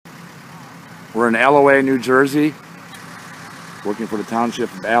We're in Alloway, New Jersey, working for the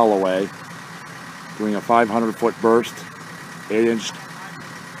township of Alloway, doing a 500-foot burst, 8-inch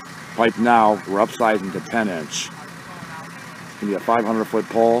pipe now. We're upsizing to 10-inch. It's going to be a 500-foot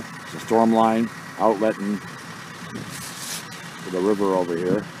pole. It's a storm line outlet to the river over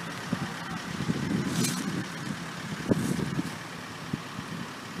here.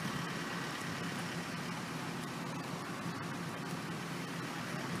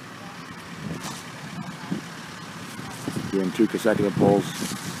 Doing 2 consecutive pulls,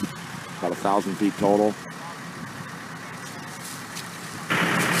 about 1,000 feet total.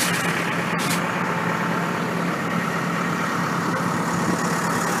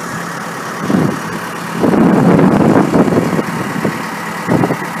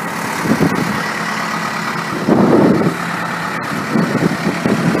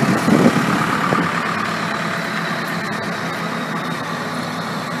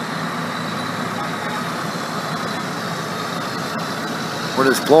 We're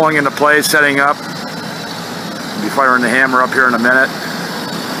just blowing into place, setting up. We'll be firing the hammer up here in a minute.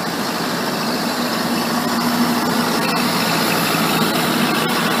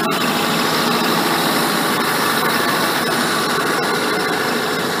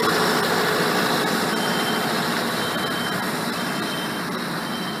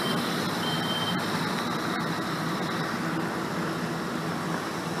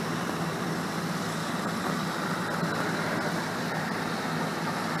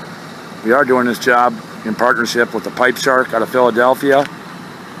 We are doing this job in partnership with the Pipe Shark out of Philadelphia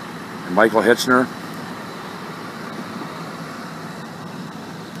and Michael Hitchner.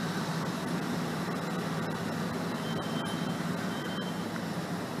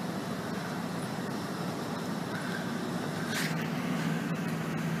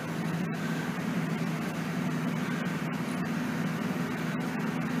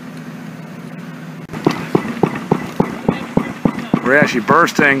 We're actually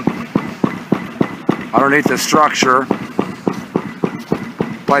bursting underneath the structure.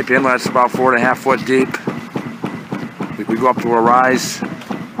 Pipe inlet's about 4.5 foot deep. We go up to a rise.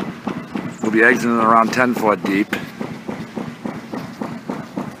 We'll be exiting around 10 foot deep.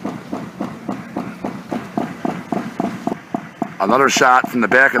 Another shot from the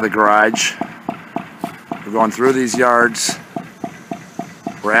back of the garage. We're going through these yards.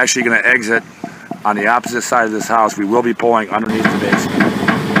 We're actually going to exit on the opposite side of this house. We will be pulling underneath the basement.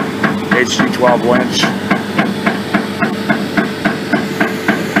 HG 12 winch.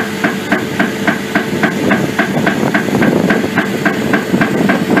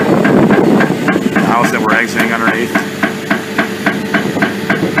 The house that we're exiting underneath.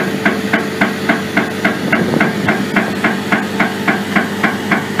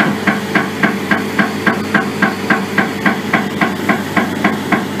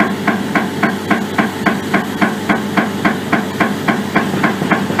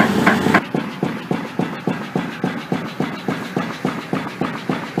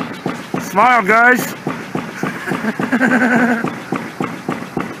 Smile, guys.